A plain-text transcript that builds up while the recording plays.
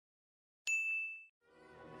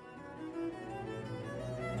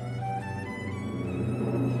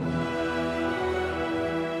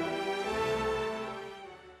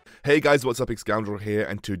Hey guys, what's up? Excoundrel here,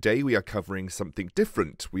 and today we are covering something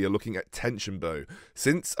different. We are looking at Tension Bow.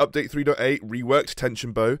 Since Update 3.8 reworked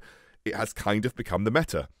Tension Bow, it has kind of become the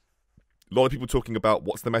meta. A lot of people talking about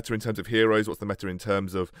what's the meta in terms of heroes, what's the meta in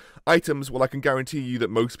terms of items. Well, I can guarantee you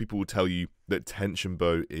that most people will tell you that Tension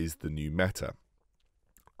Bow is the new meta.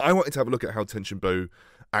 I wanted to have a look at how Tension Bow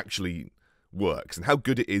actually works and how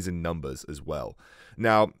good it is in numbers as well.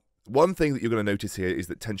 Now, one thing that you're going to notice here is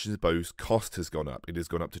that Tension Bow's cost has gone up. It has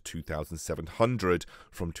gone up to 2,700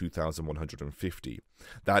 from 2,150.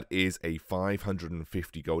 That is a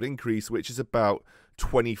 550 gold increase, which is about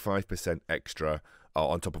 25% extra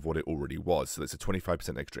on top of what it already was. So that's a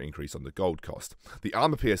 25% extra increase on the gold cost. The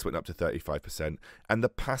armor pierce went up to 35%, and the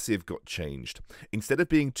passive got changed. Instead of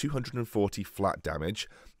being 240 flat damage,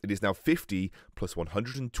 it is now 50 plus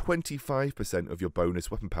 125% of your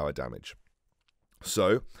bonus weapon power damage.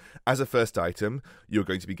 So, as a first item, you're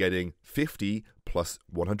going to be getting 50 plus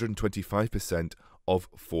 125% of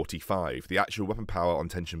 45. The actual weapon power on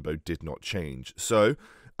Tension Bow did not change. So,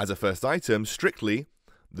 as a first item, strictly,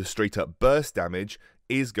 the straight-up burst damage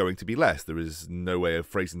is going to be less. There is no way of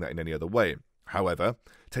phrasing that in any other way. However,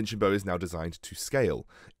 Tension Bow is now designed to scale.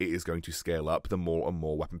 It is going to scale up the more and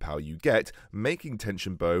more weapon power you get, making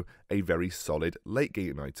Tension Bow a very solid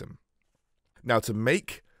late-game item. Now, to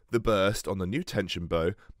make the burst on the new Tension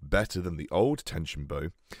Bow better than the old Tension Bow,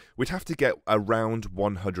 we'd have to get around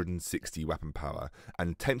 160 weapon power,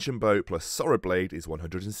 and Tension Bow plus Sorrow Blade is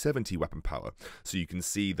 170 weapon power. So you can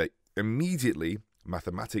see that immediately,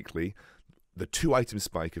 mathematically, the 2-item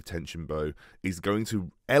spike of Tension Bow is going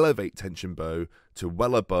to elevate Tension Bow to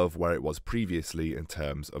well above where it was previously in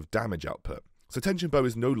terms of damage output. So Tension Bow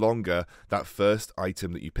is no longer that first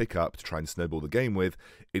item that you pick up to try and snowball the game with.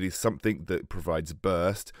 It is something that provides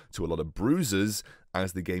burst to a lot of bruisers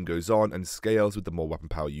as the game goes on and scales with the more weapon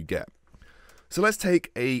power you get. So let's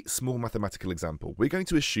take a small mathematical example. We're going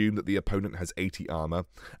to assume that the opponent has 80 armor,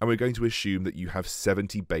 and we're going to assume that you have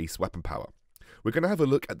 70 base weapon power. We're going to have a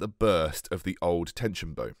look at the burst of the old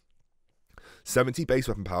Tension Bow. 70 base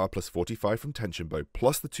weapon power plus 45 from Tension Bow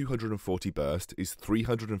plus the 240 burst is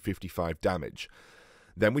 355 damage.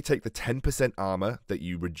 Then we take the 10% armor that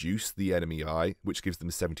you reduce the enemy by, which gives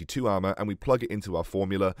them 72 armor, and we plug it into our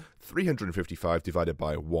formula, 355 divided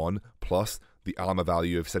by 1 plus the armor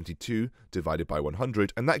value of 72 divided by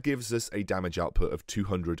 100, and that gives us a damage output of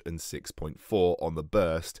 206.4 on the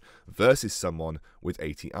burst versus someone with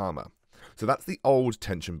 80 armor. So that's the old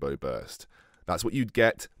Tension Bow burst. That's what you'd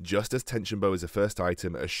get just as Tension Bow as a first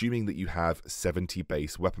item, assuming that you have 70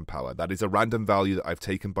 base weapon power. That is a random value that I've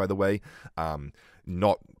taken, by the way.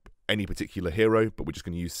 Not any particular hero, but we're just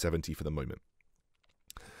going to use 70 for the moment.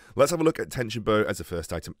 Let's have a look at Tension Bow as a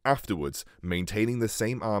first item afterwards, maintaining the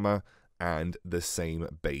same armor and the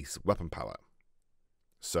same base weapon power.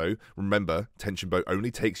 So, remember, Tension Bow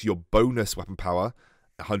only takes your bonus weapon power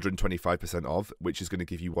 125% of, which is going to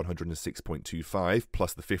give you 106.25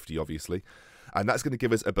 plus the 50 obviously, and that's going to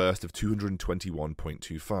give us a burst of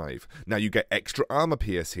 221.25. Now you get extra armor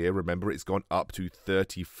pierce here. Remember, it's gone up to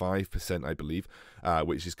 35% I believe,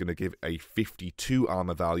 which is going to give a 52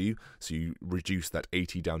 armor value, so you reduce that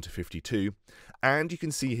 80 down to 52, and you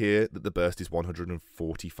can see here that the burst is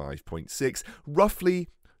 145.6, roughly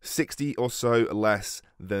 60 or so less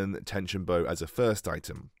than Tension Bow as a first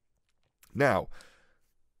item. Now,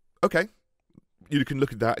 okay, you can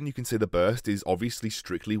look at that and you can say the burst is obviously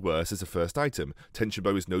strictly worse as a first item. Tension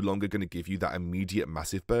Bow is no longer going to give you that immediate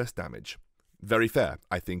massive burst damage. Very fair.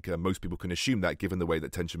 I think most people can assume that given the way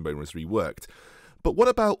that Tension Bow was reworked. But what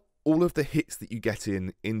about all of the hits that you get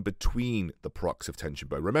in between the procs of Tension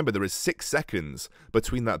Bow? Remember, there is 6 seconds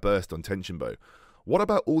between that burst on Tension Bow. What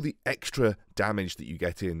about all the extra damage that you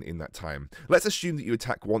get in that time? Let's assume that you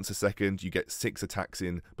attack once a second, you get 6 attacks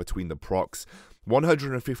in between the procs.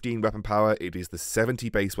 115 weapon power, it is the 70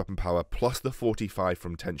 base weapon power plus the 45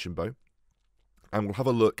 from Tension Bow. And we'll have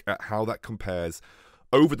a look at how that compares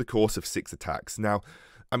over the course of 6 attacks. Now,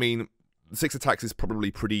 I mean, 6 attacks is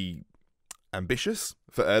probably pretty ambitious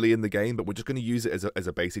for early in the game, but we're just going to use it as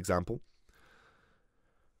a base example.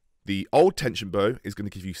 The old Tension Bow is going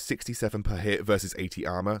to give you 67 per hit versus 80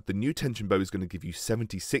 armor. The new Tension Bow is going to give you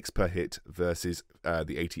 76 per hit versus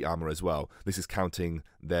the 80 armor as well. This is counting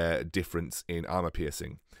their difference in armor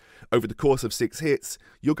piercing. Over the course of 6 hits,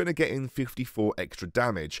 you're going to get in 54 extra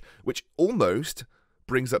damage, which almost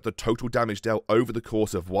brings up the total damage dealt over the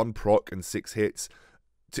course of 1 proc and 6 hits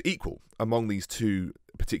to equal among these 2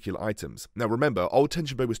 particular items. Now remember, old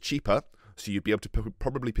Tension Bow was cheaper, so you'd be able to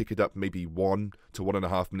probably pick it up maybe 1 to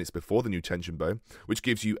 1.5 minutes before the new tension bow, which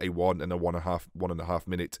gives you a 1 and a 1.5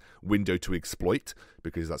 minute window to exploit,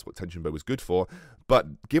 because that's what tension bow was good for.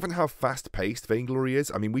 But given how fast-paced Vainglory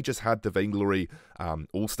is, I mean, we just had the Vainglory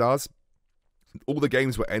All-Stars. All the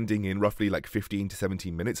games were ending in roughly like 15 to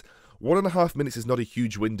 17 minutes. 1.5 minutes is not a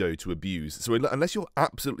huge window to abuse. So unless you're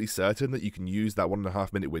absolutely certain that you can use that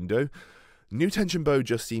 1.5 minute window, new tension bow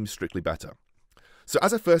just seems strictly better. So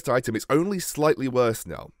as a first item, it's only slightly worse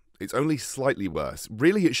now. It's only slightly worse.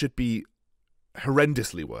 Really, it should be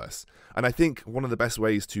horrendously worse. And I think one of the best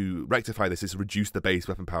ways to rectify this is reduce the base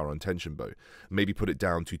weapon power on tension bow. Maybe put it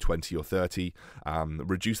down to 20 or 30.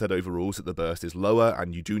 Reduce that overall so that the burst is lower,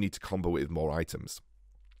 and you do need to combo it with more items.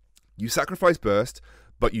 You sacrifice burst,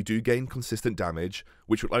 but you do gain consistent damage,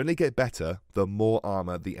 which will only get better the more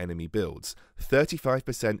armor the enemy builds.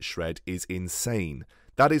 35% shred is insane.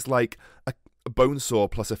 That is like a bonesaw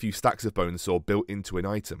plus a few stacks of bonesaw built into an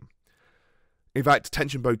item. In fact,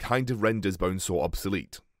 tension bow kind of renders bonesaw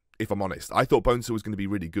obsolete, if I'm honest. I thought bonesaw was going to be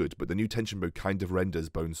really good, but the new tension bow kind of renders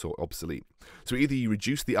bonesaw obsolete. So either you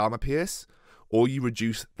reduce the armor pierce, or you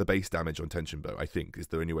reduce the base damage on tension bow, I think, is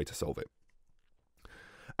the only way to solve it.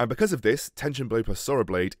 And because of this, tension bow plus Sorrow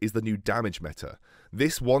Blade is the new damage meta.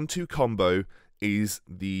 This 1-2 combo is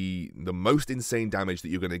the most insane damage that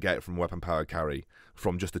you're going to get from weapon power carry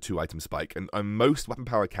from just a 2-item spike. And most weapon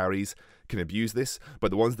power carries can abuse this, but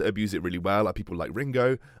the ones that abuse it really well are people like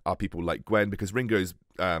Ringo, are people like Gwen, because Ringo's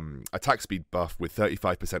attack speed buff with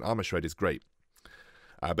 35% armor shred is great.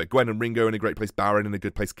 But Gwen and Ringo in a great place, Baron in a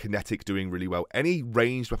good place, Kinetic doing really well. Any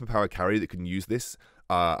ranged weapon power carry that can use this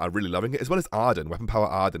are really loving it, as well as Arden. Weapon power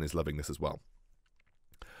Arden is loving this as well.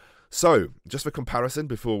 So, just for comparison,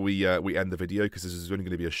 before we end the video, because this is only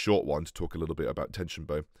going to be a short one to talk a little bit about tension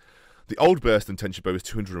bow. The old burst in tension bow is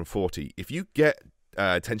 240. If you get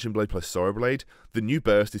tension blade plus Sorrow Blade, the new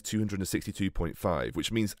burst is 262.5,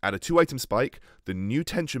 which means at a 2-item spike, the new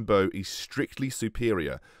tension bow is strictly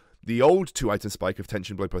superior. The old 2-item spike of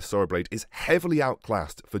tension blade plus Sorrow Blade is heavily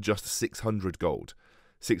outclassed for just 600 gold.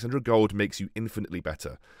 600 gold makes you infinitely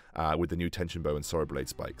better with the new tension bow and Sorrow Blade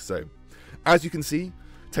spikes. So, as you can see,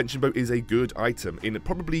 tension bow is a good item,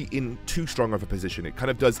 probably in too strong of a position. It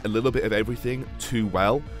kind of does a little bit of everything too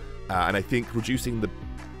well, and I think reducing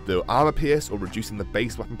the armor pierce, or reducing the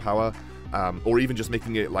base weapon power, or even just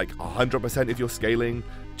making it like 100% if you're scaling,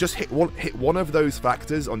 just hit one of those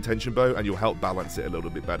factors on tension bow and you'll help balance it a little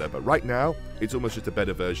bit better. But right now, it's almost just a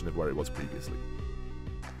better version of where it was previously.